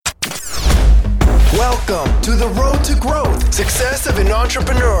Welcome to the road to growth, success of an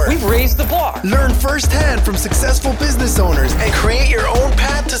entrepreneur. We've raised the bar. Learn firsthand from successful business owners and create your own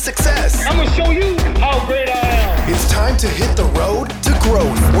path to success. I'm going to show you how great I am. It's time to hit the road to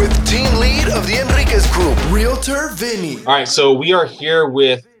growth with team lead of the Enriquez Group, Realtor Vinny. All right, so we are here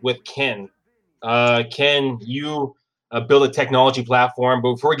with Ken. Ken, you build a technology platform,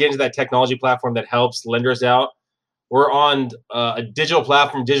 but before we get into that technology platform that helps lenders out, we're on a digital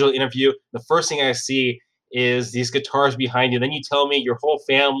platform, digital interview. The first thing I see is these guitars behind you. Then you tell me your whole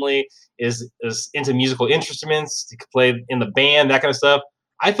family is into musical instruments, to play in the band, that kind of stuff.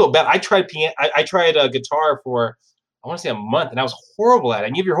 I feel bad. I tried piano. I tried a guitar for, I want to say, a month, and I was horrible at it.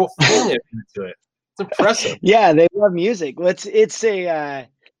 And you have your whole family into it. It's impressive. Yeah, they love music.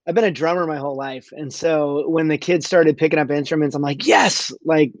 I've been a drummer my whole life, and so when the kids started picking up instruments, I'm like, yes,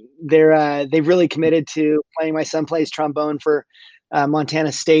 like they've really committed to playing. My son plays trombone for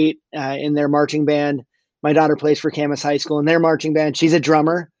Montana State in their marching band. My daughter plays for Camas High School in their marching band. She's a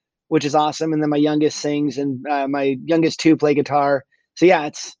drummer, which is awesome. And then my youngest sings, and my youngest two play guitar. So yeah,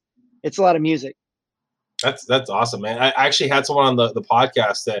 it's a lot of music. That's awesome, man. I actually had someone on the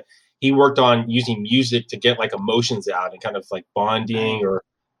podcast that he worked on using music to get like emotions out and kind of like bonding or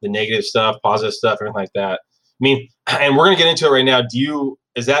the negative stuff, positive stuff, everything like that. I mean, and we're going to get into it right now.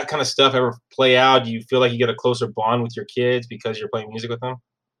 Is that kind of stuff ever play out? Do you feel like you get a closer bond with your kids because you're playing music with them?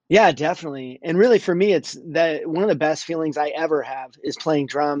 Yeah, definitely. And really for me, it's that one of the best feelings I ever have is playing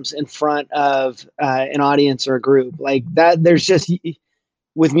drums in front of an audience or a group like that. There's just,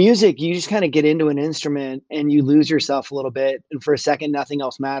 with music, you just kind of get into an instrument and you lose yourself a little bit. And for a second, nothing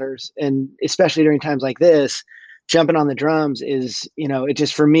else matters. And especially during times like this, jumping on the drums is, it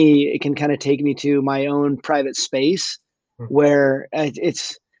just, for me, it can kind of take me to my own private space where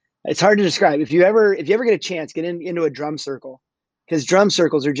it's hard to describe. If you ever get a chance, get into a drum circle, because drum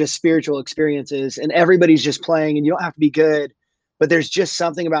circles are just spiritual experiences and everybody's just playing and you don't have to be good, but there's just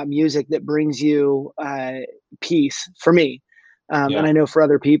something about music that brings you peace for me. And I know for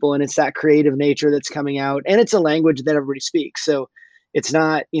other people, and it's that creative nature that's coming out, and it's a language that everybody speaks. So it's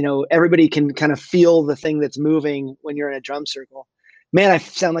not, everybody can kind of feel the thing that's moving when you're in a drum circle. Man, I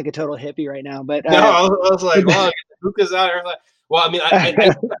sound like a total hippie right now, but no, I was like, wow, get the hookahs out. Well, I mean, I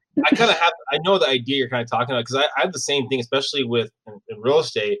kind of have, I know the idea you're kind of talking about, because I have the same thing, especially with in real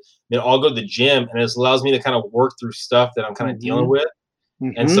estate. I'll go to the gym and it allows me to kind of work through stuff that I'm kind of dealing with.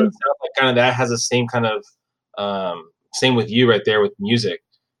 Mm-hmm. And so it sounds like kind of that has the same kind of, same with you right there with music.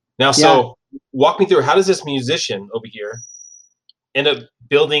 Now, so walk me through, how does this musician over here end up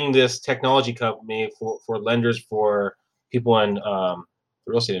building this technology company for lenders, for people in the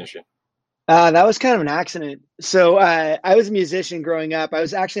real estate industry? That was kind of an accident. So I was a musician growing up. I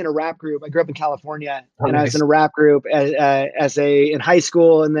was actually in a rap group. I grew up in California, and I was in a rap group in high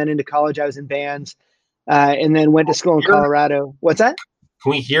school, and then into college I was in bands, and then went to school in Colorado. What's that?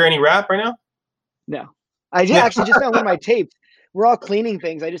 Can we hear any rap right now? No. I actually just found one of my tapes. We're all cleaning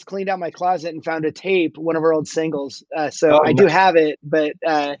things. I just cleaned out my closet and found a tape, one of our old singles. I do have it, but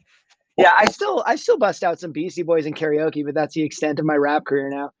I still bust out some Beastie Boys in karaoke, but that's the extent of my rap career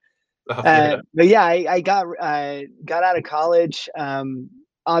now. But yeah, I got out of college.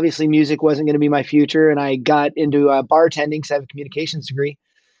 Obviously music wasn't going to be my future, and I got into bartending because I have a communications degree.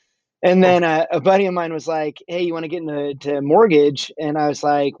 And then a buddy of mine was like, hey, you want to get into mortgage? And I was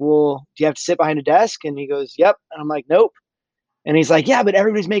like, well, do you have to sit behind a desk? And he goes, yep. And I'm like, nope. And he's like, yeah, but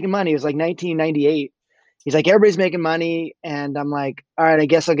everybody's making money. It was like 1998. He's like, everybody's making money. And I'm like, all right, I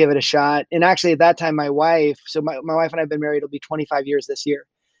guess I'll give it a shot. And actually at that time, my wife and I have been married, it'll be 25 years this year.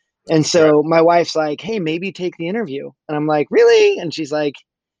 And so my wife's like, hey, maybe take the interview. And I'm like, really? And she's like,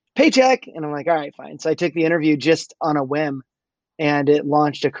 paycheck. And I'm like, all right, fine. So I took the interview just on a whim, and it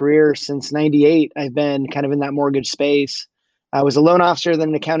launched a career. Since 98. I've been kind of in that mortgage space. I was a loan officer, then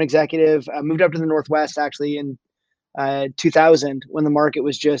an account executive. I moved up to the Northwest actually in 2000, when the market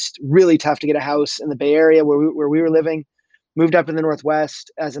was just really tough to get a house in the Bay Area where we were living. Moved up to the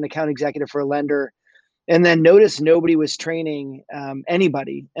Northwest as an account executive for a lender, and then noticed nobody was training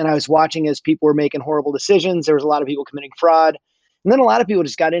anybody. And I was watching as people were making horrible decisions. There was a lot of people committing fraud. And then a lot of people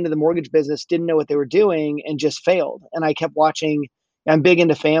just got into the mortgage business, didn't know what they were doing, and just failed. And I kept watching. I'm big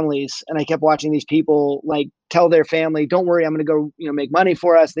into families, and I kept watching these people like tell their family, don't worry, I'm going to go, make money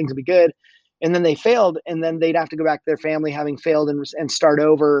for us. Things will be good. And then they failed, and then they'd have to go back to their family having failed and start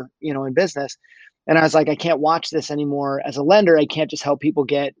over, in business. And I was like, I can't watch this anymore. As a lender, I can't just help people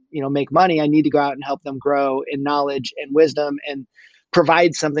make money. I need to go out and help them grow in knowledge and wisdom and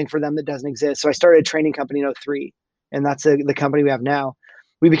provide something for them that doesn't exist. So I started a training company in 2003, and that's the company we have now.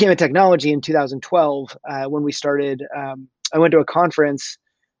 We became a technology in 2012 when we started. I went to a conference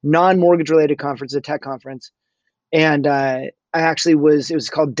non-mortgage related conference, a tech conference. And it was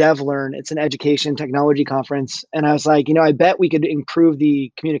called DevLearn. It's an education technology conference. And I was like, I bet we could improve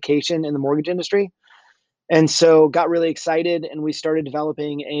the communication in the mortgage industry. And so got really excited, and we started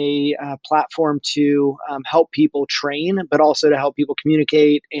developing a platform to help people train, but also to help people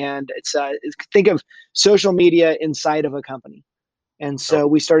communicate. And think of social media inside of a company. And so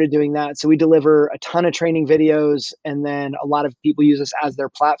we started doing that. So we deliver a ton of training videos, and then a lot of people use us as their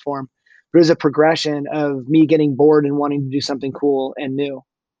platform. But it was a progression of me getting bored and wanting to do something cool and new.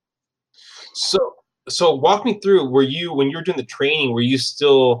 So walk me through, when you were doing the training, were you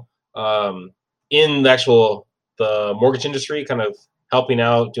still in the mortgage industry, kind of helping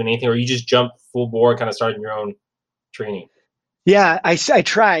out, doing anything, or you just jumped full board, kind of starting your own training? Yeah, I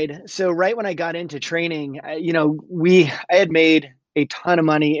tried. So right when I got into training, I had made a ton of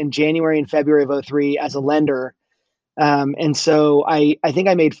money in January and February of 2003 as a lender. And so I think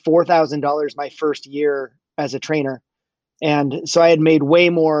I made $4,000 my first year as a trainer. And so I had made way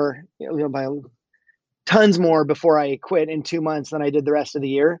more, by tons more before I quit in 2 months than I did the rest of the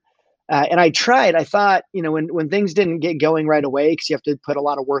year. And I thought, when things didn't get going right away, because you have to put a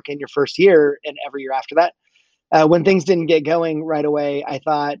lot of work in your first year and every year after that. When things didn't get going right away, I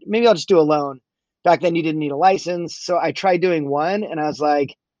thought maybe I'll just do a loan. Back then you didn't need a license. So I tried doing one, and I was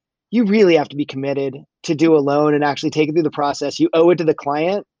like, you really have to be committed to do a loan and actually take it through the process. You owe it to the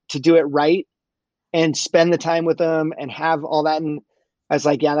client to do it right and spend the time with them and have all that. And I was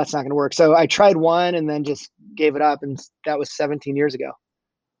like, yeah, that's not going to work. So I tried one and then just gave it up. And that was 17 years ago.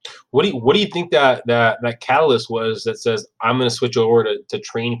 What do you think that catalyst was that says, I'm going to switch over to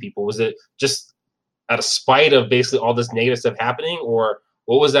train people? Was it just out of spite of basically all this negative stuff happening, or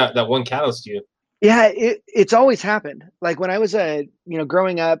what was that one catalyst to you? Yeah, it's always happened. Like when I was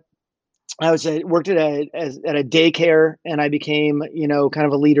growing up, I worked at a daycare, and I became, kind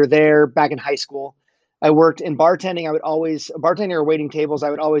of a leader there back in high school. I worked in bartending. Bartending or waiting tables, I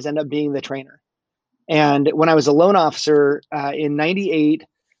would always end up being the trainer. And when I was a loan officer in 98,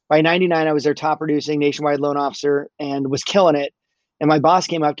 by 99, I was their top producing nationwide loan officer and was killing it. And my boss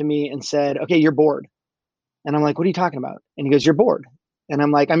came up to me and said, okay, you're bored. And I'm like, what are you talking about? And he goes, you're bored. And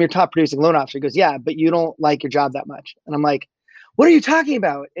I'm like, I'm your top producing loan officer. He goes, yeah, but you don't like your job that much. And I'm like, what are you talking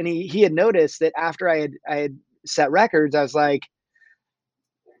about? And he had noticed that after I had set records, I was like,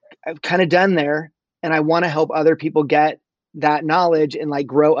 I'm kind of done there, and I want to help other people get that knowledge and like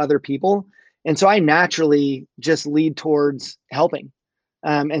grow other people. And so I naturally just lead towards helping.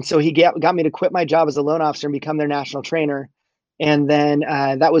 And so he got me to quit my job as a loan officer and become their national trainer. And then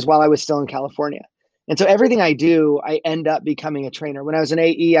that was while I was still in California. And so everything I do, I end up becoming a trainer. When I was an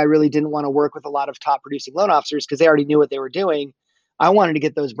AE, I really didn't want to work with a lot of top producing loan officers because they already knew what they were doing. I wanted to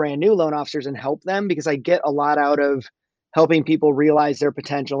get those brand new loan officers and help them, because I get a lot out of helping people realize their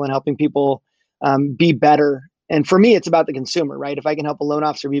potential and helping people be better. And for me, it's about the consumer, right? If I can help a loan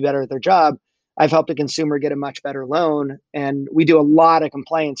officer be better at their job, I've helped a consumer get a much better loan. And we do a lot of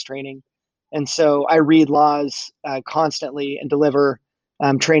compliance training. And so I read laws constantly and deliver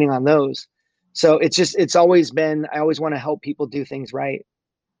training on those. So it's always been, I always want to help people do things right.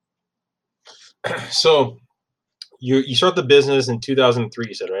 So you start the business in 2003,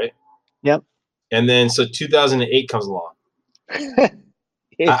 you said, right? Yep. And then, so 2008 comes along. It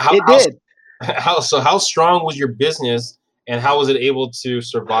did. How strong was your business, and how was it able to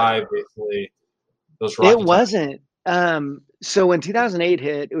survive basically those rocky times? It wasn't. So when 2008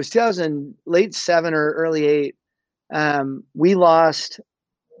 hit, it was late 7 or early 8. We lost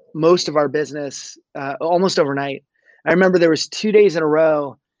most of our business almost overnight. I remember there was 2 days in a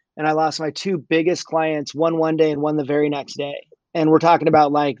row, and I lost my 2 biggest clients, one day and one the very next day. And we're talking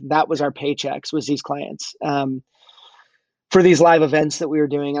about like, that was our paychecks, was these clients for these live events that we were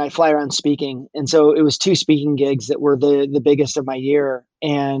doing. And I fly around speaking. And so it was 2 speaking gigs that were the biggest of my year.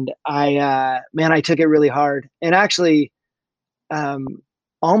 And I took it really hard, and actually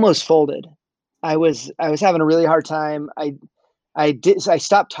almost folded. I was having a really hard time. I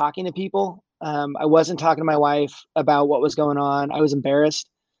stopped talking to people. I wasn't talking to my wife about what was going on. I was embarrassed.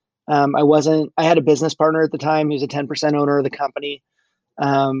 I had a business partner at the time who's a 10% owner of the company.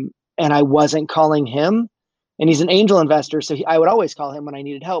 And I wasn't calling him, and he's an angel investor. So I would always call him when I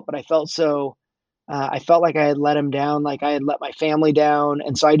needed help, but I felt like I had let him down. Like I had let my family down.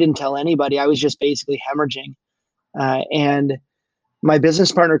 And so I didn't tell anybody. I was just basically hemorrhaging. And my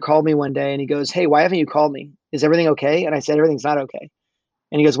business partner called me one day, and he goes, hey, why haven't you called me? Is everything okay? And I said, everything's not okay.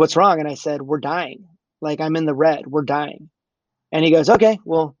 And he goes, what's wrong? And I said, we're dying. Like, I'm in the red. We're dying. And he goes, okay,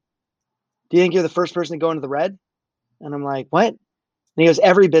 well, do you think you're the first person to go into the red? And I'm like, what? And he goes,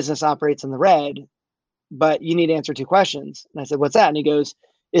 every business operates in the red, but you need to answer 2 questions. And I said, what's that? And he goes,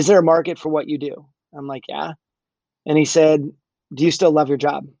 is there a market for what you do? I'm like, yeah. And he said, do you still love your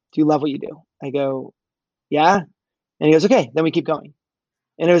job? Do you love what you do? I go, yeah. And he goes, okay, then we keep going.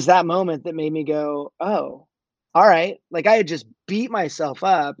 And it was that moment that made me go, oh, all right. Like I had just beat myself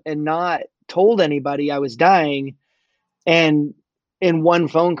up and not told anybody I was dying. And in one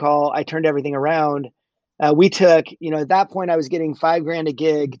phone call, I turned everything around. We took, at that point I was getting $5,000 a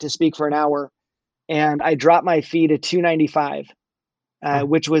gig to speak for an hour. And I dropped my fee to $295,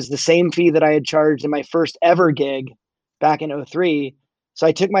 which was the same fee that I had charged in my first ever gig back in 2003. So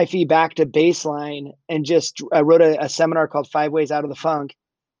I took my fee back to baseline and just wrote a seminar called 5 Ways Out of the Funk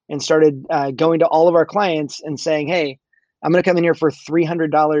and started going to all of our clients and saying, hey, I'm going to come in here for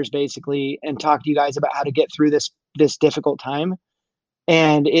 $300 basically and talk to you guys about how to get through this difficult time.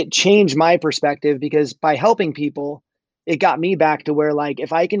 And it changed my perspective because by helping people, it got me back to where like,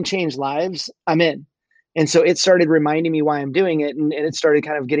 if I can change lives, I'm in. And so it started reminding me why I'm doing it. And it started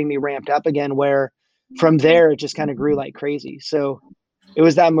kind of getting me ramped up again, where from there, it just kind of grew like crazy. So it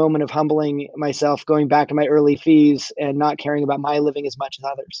was that moment of humbling myself, going back to my early fees and not caring about my living as much as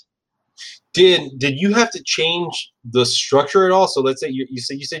others. Did you have to change the structure at all? So let's say you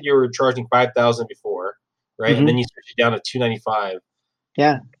said you were charging 5,000 before, right? Mm-hmm. And then you switched it down to 295.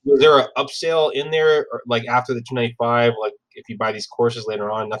 Yeah. Was there an upsell in there, or like after the 295, like if you buy these courses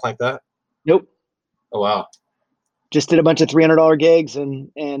later on, nothing like that? Nope. Oh wow. Just did a bunch of $300 gigs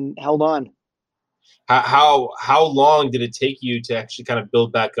and held on. How long did it take you to actually kind of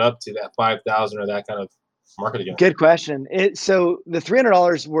build back up to that 5,000 or that kind of market again? Good question. So the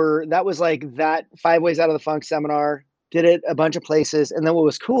 $300 that was like that 5 Ways Out of the Funk seminar, did it a bunch of places. And then what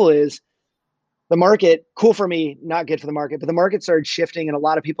was cool is the market, cool for me, not good for the market, but the market started shifting and a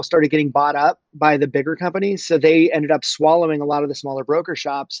lot of people started getting bought up by the bigger companies. So they ended up swallowing a lot of the smaller broker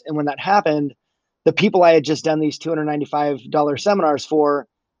shops. And when that happened, the people I had just done these $295 seminars for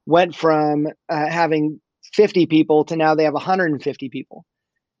went from having 50 people to now they have 150 people.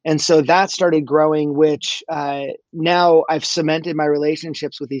 And so that started growing, which now I've cemented my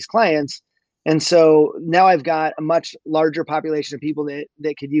relationships with these clients. And so now I've got a much larger population of people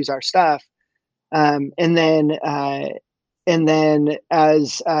that could use our stuff. And then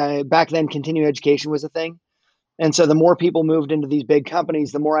as back then, continuing education was a thing. And so the more people moved into these big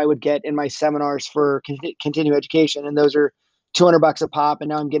companies, the more I would get in my seminars for continuing education. And those are $200 a pop. And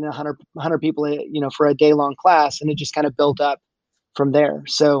now I'm getting 100 people, for a day long class. And it just kind of built up from there.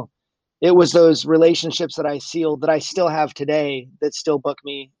 So it was those relationships that I sealed that I still have today that still book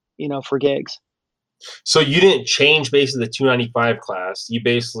me, for gigs. So you didn't change basically the 295 class. You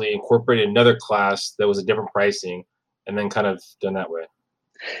basically incorporated another class that was a different pricing and then kind of done that way.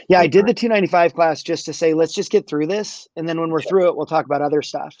 Yeah, I did the 295 class just to say, let's just get through this. And then when we're through it, we'll talk about other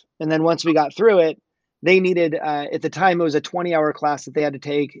stuff. And then once we got through it, they needed, at the time, it was a 20-hour class that they had to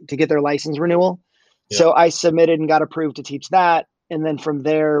take to get their license renewal. Yeah. So I submitted and got approved to teach that. And then from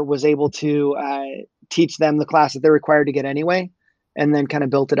there was able to teach them the class that they're required to get anyway, and then kind of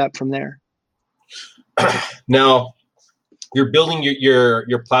built it up from there. Now, you're building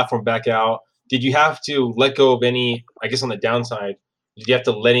your platform back out. Did you have to let go of any, I guess on the downside, did you have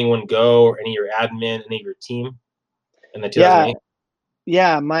to let anyone go, or any of your admin, any of your team in the 2008?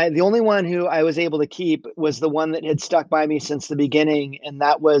 Yeah. The only one who I was able to keep was the one that had stuck by me since the beginning. And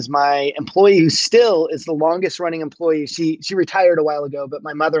that was my employee, who still is the longest running employee. She retired a while ago, but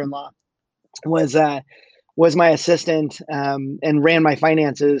my mother-in-law was my assistant and ran my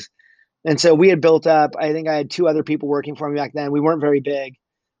finances. And so we had built up, I think I had 2 other people working for me back then. We weren't very big.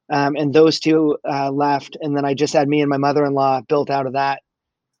 And those 2 left. And then I just had me and my mother-in-law built out of that.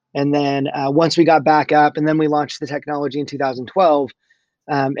 And then once we got back up, and then we launched the technology in 2012.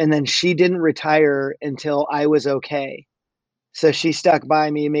 And then she didn't retire until I was okay. So she stuck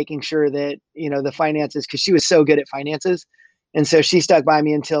by me, making sure that, the finances, because she was so good at finances. And so she stuck by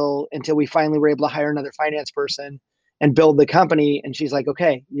me until we finally were able to hire another finance person and build the company. And she's like,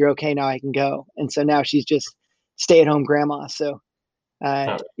 okay, you're okay now, I can go. And so now she's just stay-at-home grandma. So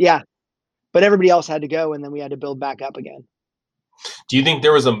yeah, but everybody else had to go, and then we had to build back up again. Do you think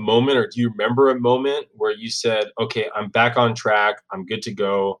there was a moment, or do you remember a moment where you said, okay, I'm back on track, I'm good to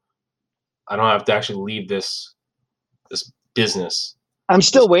go, I don't have to actually leave this business? I'm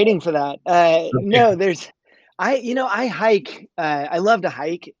still waiting for that. No, I hike. I love to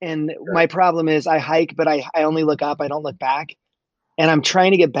hike. And my problem is I hike, but I only look up, I don't look back. And I'm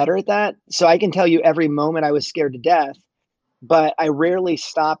trying to get better at that. So I can tell you every moment I was scared to death, but I rarely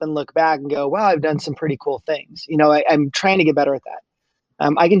stop and look back and go, wow, I've done some pretty cool things. I'm trying to get better at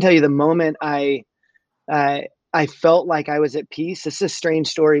that. I can tell you the moment I felt like I was at peace. This is a strange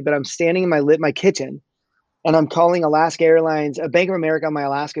story, but I'm standing in my kitchen, and I'm calling Alaska Airlines, a Bank of America on my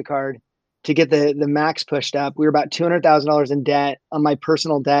Alaska card to get the max pushed up. We were about $200,000 in debt on my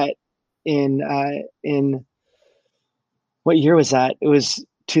personal debt in what year was that? It was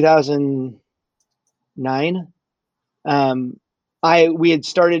 2009. So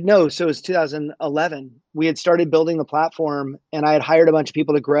it was 2011. We had started building the platform, and I had hired a bunch of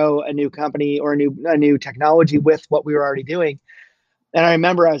people to grow a new company or a new technology with what we were already doing. And I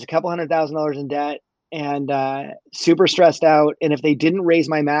remember I was a couple $100,000 in debt and super stressed out. And if they didn't raise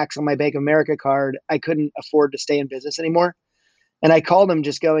my max on my Bank of America card, I couldn't afford to stay in business anymore. And I called them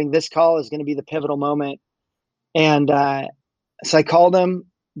just going, this call is going to be the pivotal moment. And so I called them,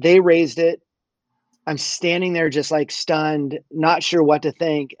 they raised it. I'm standing there just like stunned, not sure what to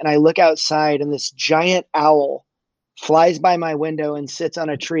think. And I look outside and this giant owl flies by my window and sits on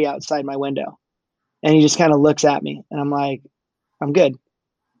a tree outside my window. And he just kind of looks at me and I'm like, I'm good.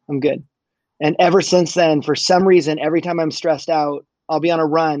 And ever since then, for some reason, every time I'm stressed out, I'll be on a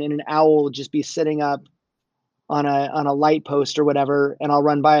run and an owl will just be sitting up on a light post or whatever. And I'll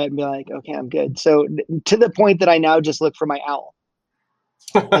run by it and be like, okay, I'm good. So to the point that I now just look for my owl.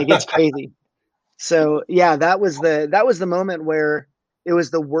 Like, it's crazy. So yeah, that was the moment where it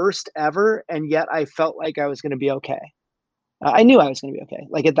was the worst ever. And yet I felt like I was going to be okay. I knew I was going to be okay.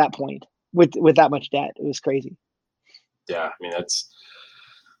 Like at that point with that much debt, it was crazy. Yeah. I mean, that's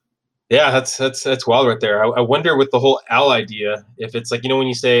wild right there. I wonder with the whole owl idea, if it's like, when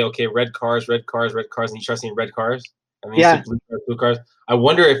you say, okay, red cars, and you start seeing red cars, and then you see blue cars. I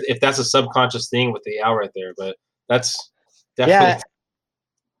wonder if that's a subconscious thing with the owl right there, but that's definitely.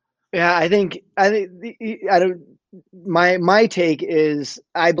 Yeah. I think my take is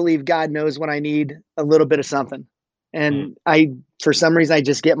I believe God knows when I need a little bit of something. And for some reason, I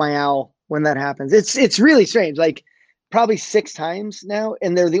just get my owl when that happens. It's really strange. Like, probably 6 times now,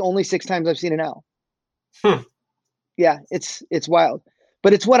 and they're the only 6 times I've seen an owl. Yeah, it's wild,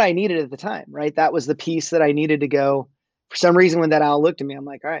 but it's what I needed at the time, right? That was the piece that I needed to go. For some reason, when that owl looked at me, I'm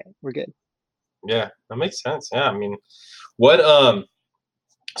like, all right, we're good. Yeah, that makes sense. Yeah, I mean,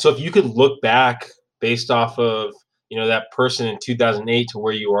 so if you could look back based off of that person in 2008 to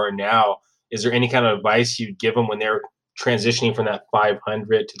where you are now, is there any kind of advice you'd give them when they're transitioning from that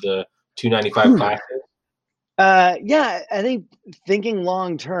 500 to the 295 Classic? Yeah, I think thinking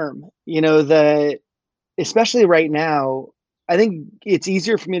long term, especially right now, I think it's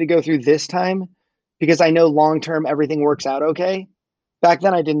easier for me to go through this time because I know long term everything works out okay. Back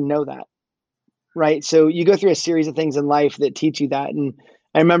then I didn't know that. Right. So you go through a series of things in life that teach you that. And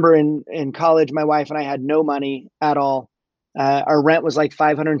I remember in college, my wife and I had no money at all. Our rent was like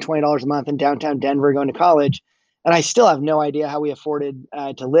 $520 a month in downtown Denver going to college. And I still have no idea how we afforded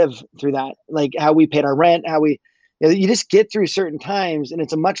to live through that, like how we paid our rent, you just get through certain times, and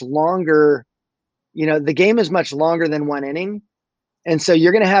it's a much longer, the game is much longer than one inning. And so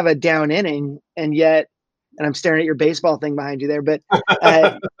you're going to have a down inning, and I'm staring at your baseball thing behind you there, but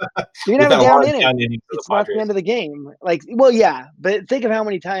you're going to have a down inning. It's not the end of the game. Like, well, yeah, but think of how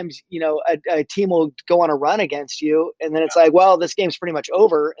many times, a team will go on a run against you, and then it's like, well, this game's pretty much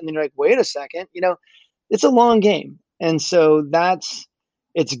over. And then you're like, wait a second, it's a long game. And so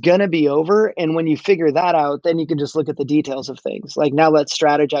it's going to be over. And when you figure that out, then you can just look at the details of things. Like, now let's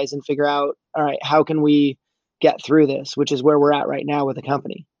strategize and figure out, all right, how can we get through this, which is where we're at right now with the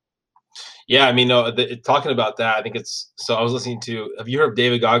company. Yeah. I mean, talking about that, I think I was listening to, have you heard of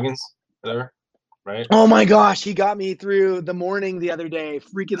David Goggins? Whatever, right? Oh my gosh. He got me through the morning the other day.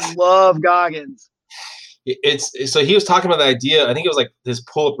 Freaking love Goggins. So he was talking about the idea. I think it was like his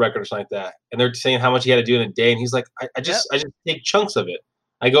pull-up record or something like that. And they're saying how much he had to do in a day. And he's like, I just take chunks of it.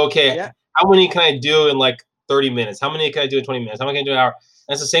 I go, okay, how many can I do in like 30 minutes? How many can I do in 20 minutes? How many can I do in an hour?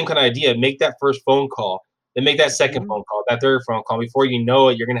 And it's the same kind of idea. Make that first phone call, then make that second phone call, that third phone call. Before you know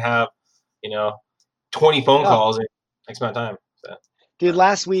it, you're going to have, 20 phone calls in X amount of time. So. Dude,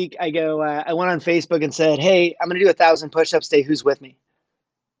 last week I went on Facebook and said, hey, I'm going to do 1,000 push-ups today. Who's with me?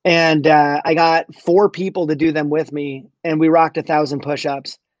 And I got 4 people to do them with me, and we rocked 1,000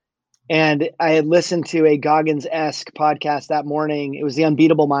 push-ups. And I had listened to a Goggins-esque podcast that morning. It was The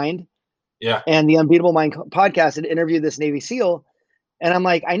Unbeatable Mind. Yeah. And the Unbeatable Mind podcast had interviewed this Navy SEAL. And I'm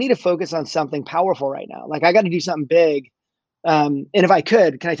like, I need to focus on something powerful right now. Like, I got to do something big. And if I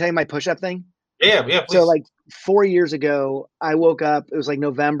could, can I tell you my push-up thing? Yeah, please. So like 4 years ago, I woke up, it was like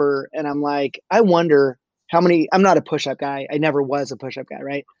November, and I'm like, I wonder I'm not a push-up guy. I never was a push-up guy,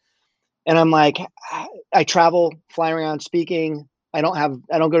 right? And I'm like, I travel, fly around speaking. I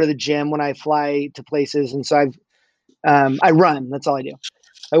don't go to the gym when I fly to places. And so I run, that's all I do.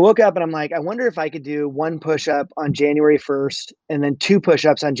 I woke up and I'm like, I wonder if I could do 1 push-up on January 1st and then 2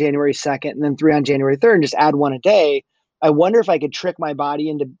 push-ups on January 2nd and then 3 on January 3rd and just add 1 a day. I wonder if I could trick my body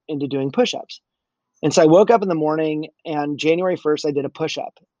into doing push-ups. And so I woke up in the morning and January 1st, I did a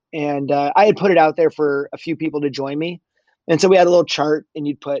push-up and I had put it out there for a few people to join me. And so we had a little chart and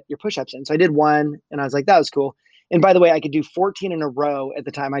you'd put your push-ups in. So I did 1 and I was like, that was cool. And by the way, I could do 14 in a row at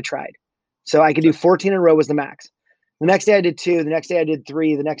the time I tried. So I could do 14 in a row was the max. The next day I did 2, the next day I did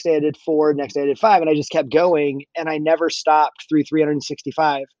 3, the next day I did 4, the next day I did 5, and I just kept going and I never stopped through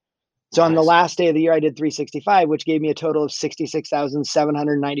 365. So on the last day of the year, I did 365, which gave me a total of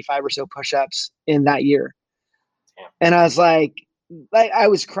 66,795 or so push-ups in that year. And I was like, I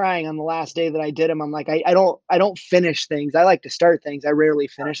was crying on the last day that I did them. I'm like, I don't finish things. I like to start things. I rarely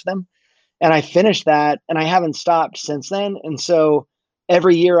finish them. And I finished that and I haven't stopped since then. And so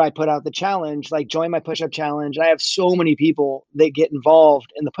every year I put out the challenge, like join my push-up challenge. I have so many people that get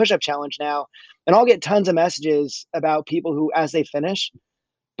involved in the push-up challenge now, and I'll get tons of messages about people who, as they finish,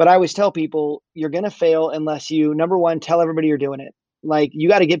 but I always tell people you're going to fail unless you, number one, tell everybody you're doing it. Like you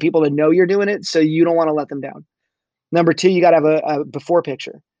got to get people to know you're doing it. So you don't want to let them down. Number two, you got to have a before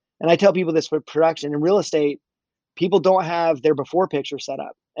picture. And I tell people this with production in real estate, people don't have their before picture set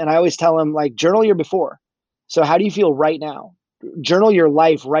up. And I always tell them, like, journal your before. So how do you feel right now? Journal your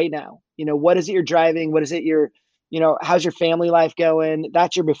life right now. You know, what is it you're driving? What is it how's your family life going?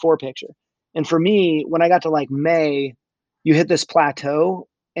 That's your before picture. And for me, when I got to like May, you hit this plateau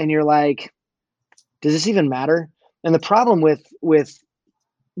and you're like, does this even matter? And the problem with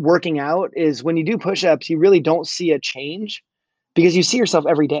working out is when you do push-ups, you really don't see a change because you see yourself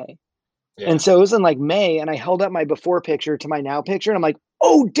every day. Yeah. And so it was in like May and I held up my before picture to my now picture and I'm like,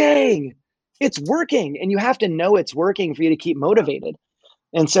 oh, dang, it's working. And you have to know it's working for you to keep motivated.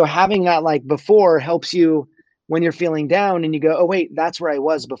 And so having that like before helps you when you're feeling down and you go, oh, wait, that's where I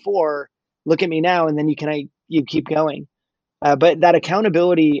was before. Look at me now. And then you keep going. But that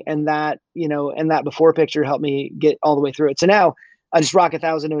accountability and that, and that before picture helped me get all the way through it. So now I just rock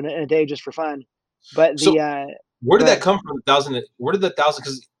 1,000 in a day just for fun. But where did that come from? 1,000? Where did the 1,000?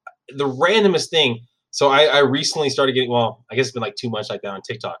 Because the randomest thing. So I recently started getting, well, I guess it's been like 2 months like that on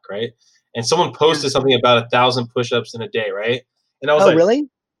TikTok, right? And someone posted something about 1,000 push-ups in a day, right? And I was like, really?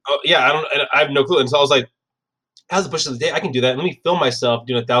 Oh, yeah, I have no clue. And so I was like, 1,000 push-ups a day, I can do that. Let me film myself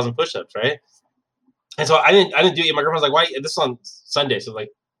doing 1,000 push-ups, right? And so I didn't do it. My girlfriend was like, why? This is on Sunday, so like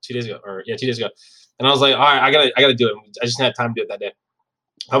 2 days ago, 2 days ago. And I was like, all right, I gotta do it. I just didn't have time to do it that day.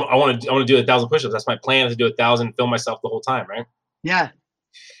 I want to do 1,000 push-ups. That's my plan, is to do 1,000 and film myself the whole time, right? Yeah.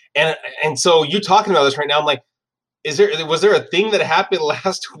 And so you're talking about this right now. I'm like, was there a thing that happened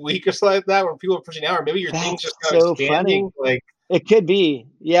last week or something like that where people are pushing out, or maybe your thing's just kind of expanding? Funny. Like it could be,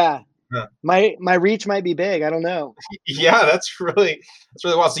 yeah. Huh. My reach might be big. I don't know. Yeah, that's really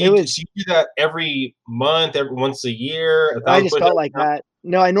wild. So you do that every month, once a year? I just felt like that.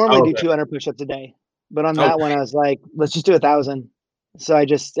 No, I normally do 200 push-ups a day, but on that one, I was like, let's just do 1,000. So I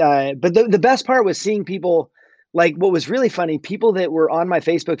just, but the best part was seeing people, like what was really funny, people that were on my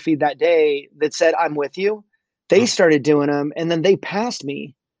Facebook feed that day that said, I'm with you. They started doing them and then they passed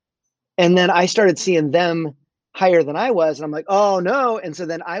me. And then I started seeing them higher than I was. And I'm like, oh no. And so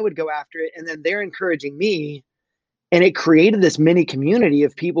then I would go after it. And then they're encouraging me. And it created this mini community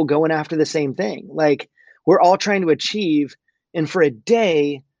of people going after the same thing. Like we're all trying to achieve. And for a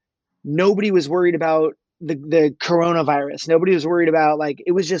day, nobody was worried about the coronavirus. Nobody was worried about, like,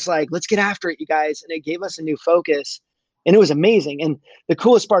 it was just like, let's get after it, you guys. And it gave us a new focus. And it was amazing. And the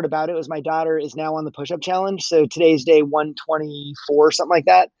coolest part about it was my daughter is now on the push-up challenge. So today's day 124, something like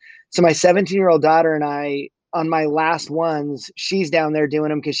that. So my 17-year-old daughter and I, on my last ones, she's down there doing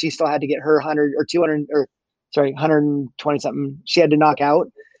them because she still had to get her 100 or 200 or 120 something. She had to knock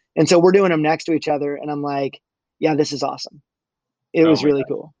out. And so we're doing them next to each other. And I'm like, yeah, this is awesome. It was really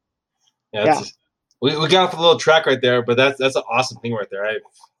cool. Yeah. We got off a little track right there, but that's an awesome thing right there. I'm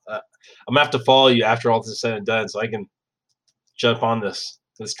gonna have to follow you after all this is said and done, so I can jump on this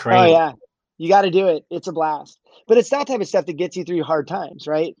train. Oh yeah, you got to do it. It's a blast. But it's that type of stuff that gets you through hard times,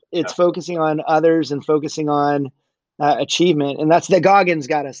 right? It's focusing on others and focusing on achievement, and that's the Goggins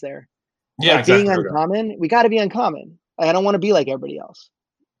got us there. Yeah, like exactly. Being uncommon, we got to be uncommon. I don't want to be like everybody else.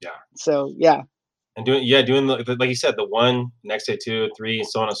 Yeah. So yeah. And doing like you said, the 1, next day 2, 3, and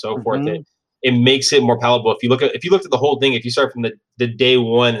so on and so forth. It makes it more palatable. If you looked at the whole thing, if you start from the day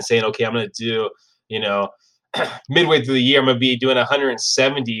 1 and saying, okay, I'm going to do, midway through the year, I'm going to be doing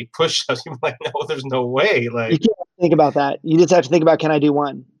 170 push-ups. You're like, no, there's no way. Like, you can't think about that. You just have to think about, can I do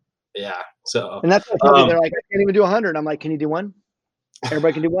 1? Yeah. So, and that's what I tell me. They're like, I can't even do 100. I'm like, can you do 1?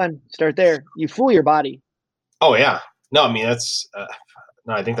 Everybody can do 1. Start there. You fool your body. Oh yeah. No, I mean, that's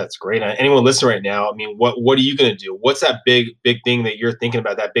No, I think that's great. Anyone listening right now, I mean, what are you going to do? What's that big thing that you're thinking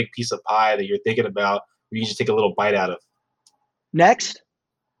about? That big piece of pie that you're thinking about, where you just take a little bite out of? Next,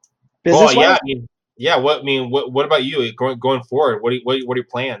 Oh business yeah, wise. I mean, yeah. What about you going forward? What are your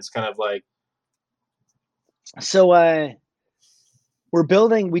plans? Kind of like. So we're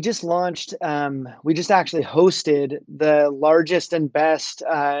building. We just launched. We just actually hosted the largest and best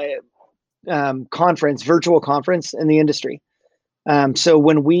conference, virtual conference in the industry. So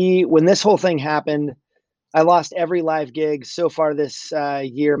when this whole thing happened, I lost every live gig so far this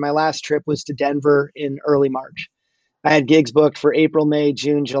year. My last trip was to Denver in early March. I had gigs booked for April, May,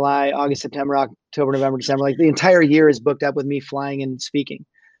 June, July, August, September, October, November, December. Like the entire year is booked up with me flying and speaking.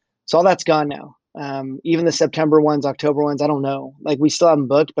 So all that's gone now. Even the September ones, October ones, I don't know. Like we still haven't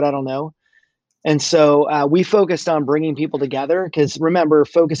booked, but I don't know. And so we focused on bringing people together because remember,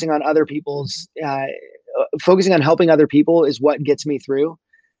 focusing on helping other people is what gets me through.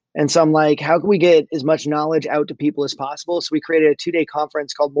 And so I'm like, how can we get as much knowledge out to people as possible? So we created a 2-day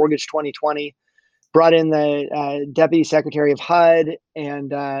conference called Mortgage 2020, brought in the Deputy Secretary of HUD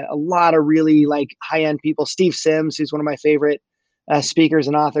and a lot of really like high-end people, Steve Sims, who's one of my favorite speakers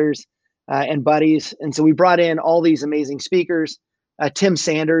and authors and buddies. And so we brought in all these amazing speakers. Tim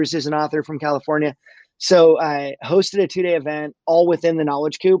Sanders is an author from California. So I hosted a 2-day event all within the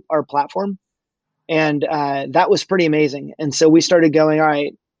Knowledge Coop, our platform. And that was pretty amazing. And so we started going, all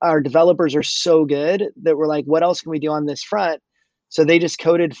right, our developers are so good that we're like, what else can we do on this front? So they just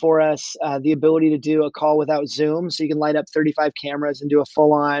coded for us the ability to do a call without Zoom. So you can light up 35 cameras and do a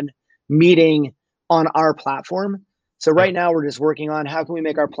full-on meeting on our platform. So right now we're just working on how can we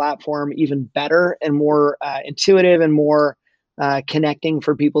make our platform even better and more intuitive and more connecting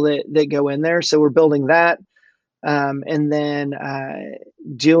for people that go in there. So we're building that. And then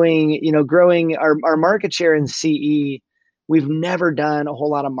growing our market share in CE. We've never done a whole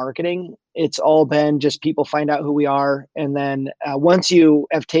lot of marketing. It's all been just people find out who we are. And then once you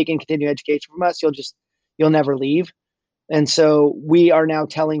have taken continuing education from us, you'll never leave. And so we are now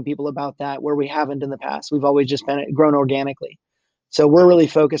telling people about that where we haven't in the past. We've always just grown organically. So we're really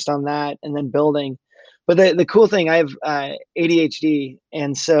focused on that and then building. But the cool thing, I have ADHD.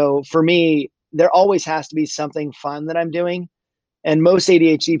 And so for me, there always has to be something fun that I'm doing. And most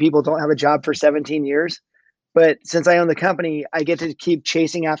ADHD people don't have a job for 17 years. But since I own the company, I get to keep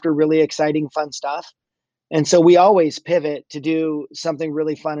chasing after really exciting, fun stuff. And so we always pivot to do something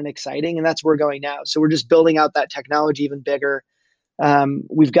really fun and exciting. And that's where we're going now. So we're just building out that technology even bigger.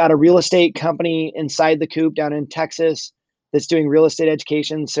 We've got a real estate company inside the Coop down in Texas that's doing real estate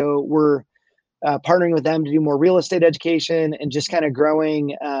education. So we're partnering with them to do more real estate education and just kind of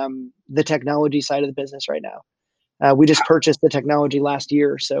growing the technology side of the business right now. We just purchased the technology last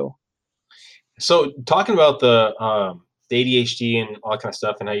year. So talking about the ADHD and all that kind of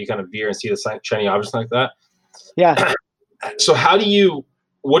stuff and how you kind of veer and see the shiny objects like that. Yeah. So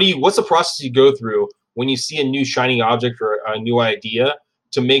what's the process you go through when you see a new shiny object or a new idea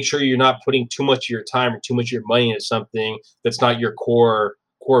to make sure you're not putting too much of your time or too much of your money into something that's not your core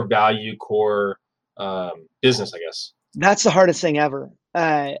value, core business, I guess? That's the hardest thing ever.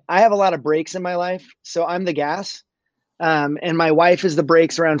 I have a lot of brakes in my life. So I'm the gas. And my wife is the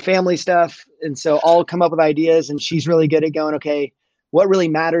brakes around family stuff. And so I'll come up with ideas and she's really good at going, okay, what really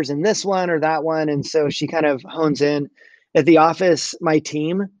matters in this one or that one? And so she kind of hones in. At the office, my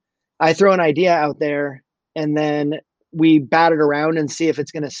team, I throw an idea out there and then we bat it around and see if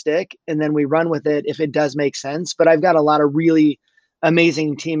it's going to stick. And then we run with it if it does make sense. But I've got a lot of really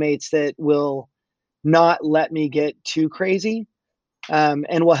amazing teammates that will not let me get too crazy.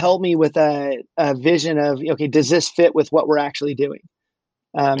 And will help me with a vision of, okay, does this fit with what we're actually doing?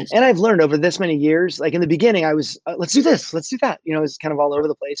 And I've learned over this many years, like in the beginning, I was, let's do this, let's do that. It's kind of all over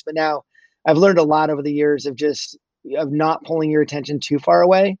the place. But now I've learned a lot over the years of not pulling your attention too far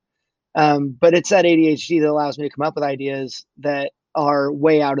away. But it's that ADHD that allows me to come up with ideas that are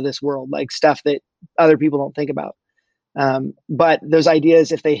way out of this world, like stuff that other people don't think about. But those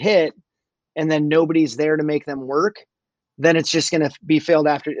ideas, if they hit and then nobody's there to make them work, then it's just going to be failed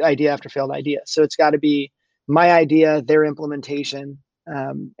after failed idea. So it's got to be my idea, their implementation.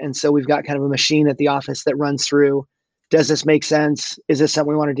 And so we've got kind of a machine at the office that runs through, does this make sense? Is this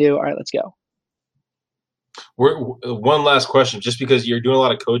something we want to do? All right, let's go. One last question, just because you're doing a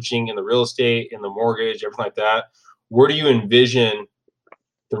lot of coaching in the real estate, in the mortgage, everything like that, where do you envision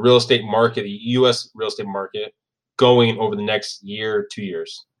the real estate market, the U.S. real estate market, going over the next year, 2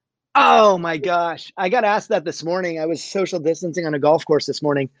 years? Oh my gosh. I got asked that this morning. I was social distancing on a golf course this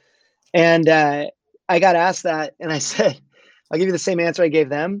morning. And I got asked that and I said, I'll give you the same answer I gave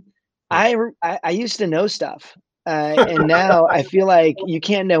them. I used to know stuff. And now I feel like you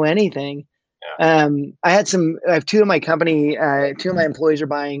can't know anything. I have two of my employees are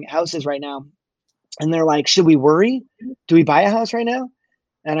buying houses right now, and they're like, should we worry? Do we buy a house right now?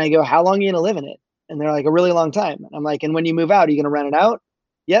 And I go, how long are you going to live in it? And they're like, a really long time. And I'm like, and when you move out, are you going to rent it out?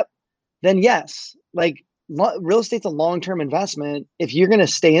 Yep. Then yes, like real estate's a long-term investment. If you're going to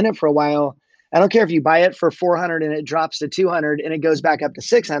stay in it for a while, I don't care if you buy it for 400 and it drops to 200 and it goes back up to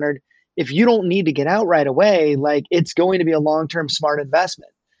 600. If you don't need to get out right away, like it's going to be a long-term smart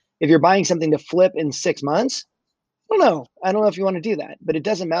investment. If you're buying something to flip in 6 months, I don't know if you want to do that, but it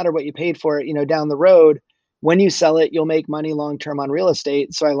doesn't matter what you paid for it, down the road. When you sell it, you'll make money long-term on real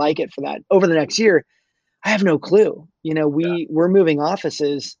estate. So I like it for that. Over the next year, I have no clue. We're moving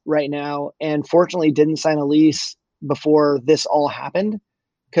offices right now, and fortunately didn't sign a lease before this all happened,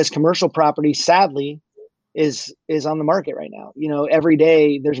 because commercial property, sadly, is on the market right now. Every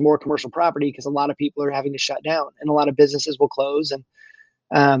day there's more commercial property because a lot of people are having to shut down and a lot of businesses will close.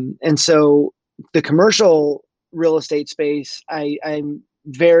 And so the commercial real estate space, I'm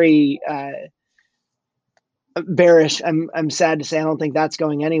very bearish. I'm sad to say I don't think that's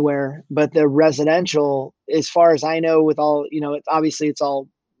going anywhere. But the residential, as far as I know, with all obviously it's all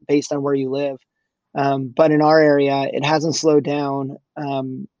based on where you live. But in our area, it hasn't slowed down.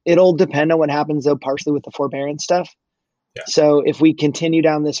 It'll depend on what happens, though, partially with the forbearance stuff. Yeah. So if we continue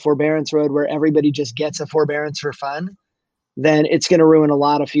down this forbearance road where everybody just gets a forbearance for fun, then it's going to ruin a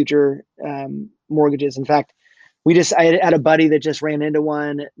lot of future mortgages. In fact, I had a buddy that just ran into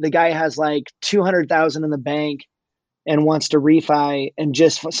one. The guy has like 200,000 in the bank and wants to refi and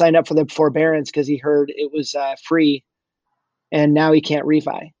just signed up for the forbearance because he heard it was free, and now he can't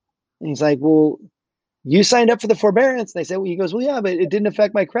refi. And he's like, well, you signed up for the forbearance. And they said, well, he goes, well, yeah, but it didn't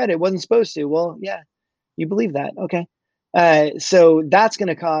affect my credit. It wasn't supposed to. Well, yeah, you believe that. Okay. So that's going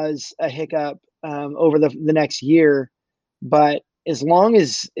to cause a hiccup over the next year. But as long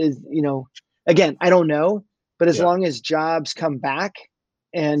as, again, I don't know, but as long as jobs come back,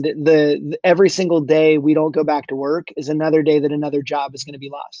 and every single day we don't go back to work is another day that another job is going to be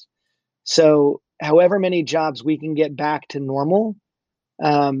lost. So however many jobs we can get back to normal,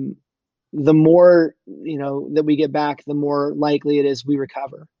 the more, that we get back, the more likely it is we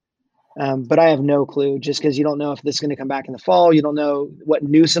recover. But I have no clue, just because you don't know if this is going to come back in the fall. You don't know what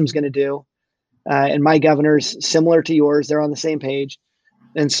Newsom's going to do. And my governor's similar to yours. They're on the same page.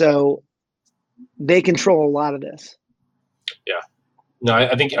 And so they control a lot of this. Yeah. No,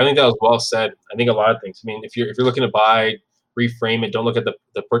 I think that was well said. I think a lot of things. I mean, if you're looking to buy, reframe it. Don't look at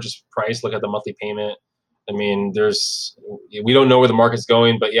the purchase price. Look at the monthly payment. I mean, we don't know where the market's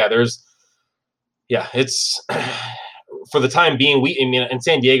going, but it's for the time being. In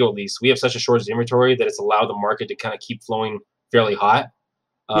San Diego, at least, we have such a shortage of inventory that it's allowed the market to kind of keep flowing fairly hot.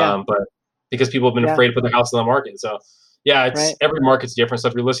 But because people have been afraid to put their house on the market, so every market's different. So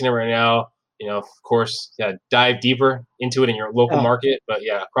if you're listening right now, of course, dive deeper into it in your local market. But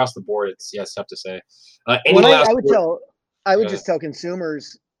across the board, it's tough to say. I would just tell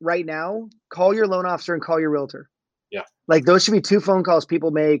consumers right now, call your loan officer and call your realtor. Yeah. Like those should be 2 phone calls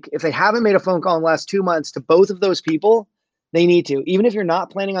people make. If they haven't made a phone call in the last 2 months to both of those people, they need to. Even if you're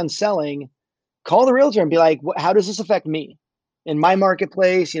not planning on selling, call the realtor and be like, how does this affect me in my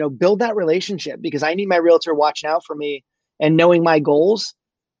marketplace? Build that relationship, because I need my realtor watching out for me and knowing my goals,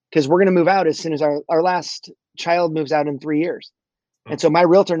 because we're going to move out as soon as our last child moves out in 3 years. And so my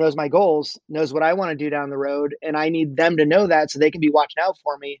realtor knows my goals, knows what I want to do down the road. And I need them to know that so they can be watching out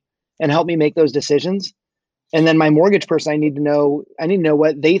for me and help me make those decisions. And then my mortgage person, I need to know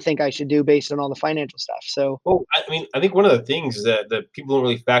what they think I should do based on all the financial stuff. So, well, I think one of the things that people don't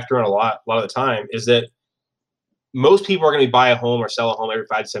really factor in a lot of the time is that most people are going to buy a home or sell a home every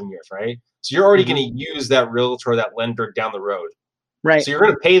 5 to 7 years, right? So you're already going to use that realtor, that lender down the road. Right. So you're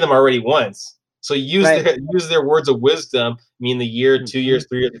going to pay them already once. So use their words of wisdom, the year, 2 years,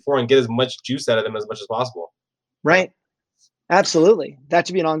 3 years before, and get as much juice out of them as much as possible. Right. Absolutely. That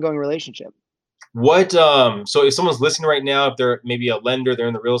should be an ongoing relationship. So if someone's listening right now, if they're maybe a lender, they're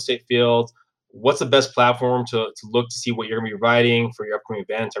in the real estate field, what's the best platform to look to see what you're going to be providing for your upcoming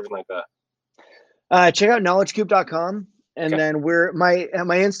events, everything like that? Check out knowledgecoop.com. And then my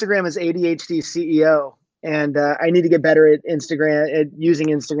Instagram is ADHD CEO. And I need to get better at using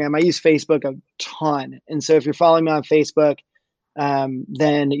Instagram. I use Facebook a ton. And so if you're following me on Facebook,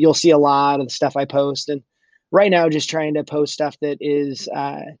 then you'll see a lot of the stuff I post. And right now, just trying to post stuff that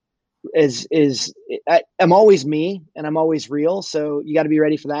I'm always me and I'm always real. So you got to be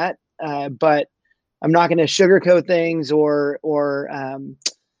ready for that. But I'm not going to sugarcoat things or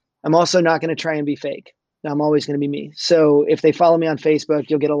I'm also not going to try and be fake. I'm always going to be me. So if they follow me on Facebook,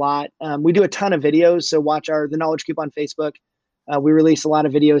 you'll get a lot. We do a ton of videos. So watch the Knowledge Coop on Facebook. We release a lot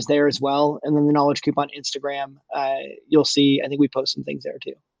of videos there as well. And then the Knowledge Coop on Instagram, you'll see, I think we post some things there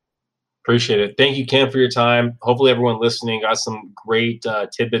too. Appreciate it. Thank you, Ken, for your time. Hopefully everyone listening got some great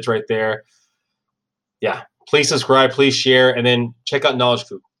tidbits right there. Yeah. Please subscribe, please share, and then check out Knowledge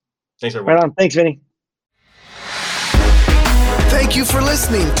Coop. Thanks, everyone. Right on. Thanks, Vinny. Thank you for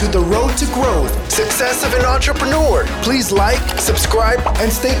listening to The Road to Growth, Success of an Entrepreneur. Please like, subscribe,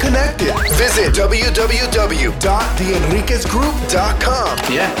 and stay connected. Visit www.theenriquezgroup.com.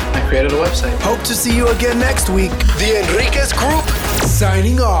 Yeah, I created a website. Hope to see you again next week. The Enriquez Group,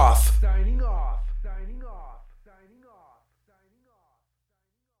 signing off.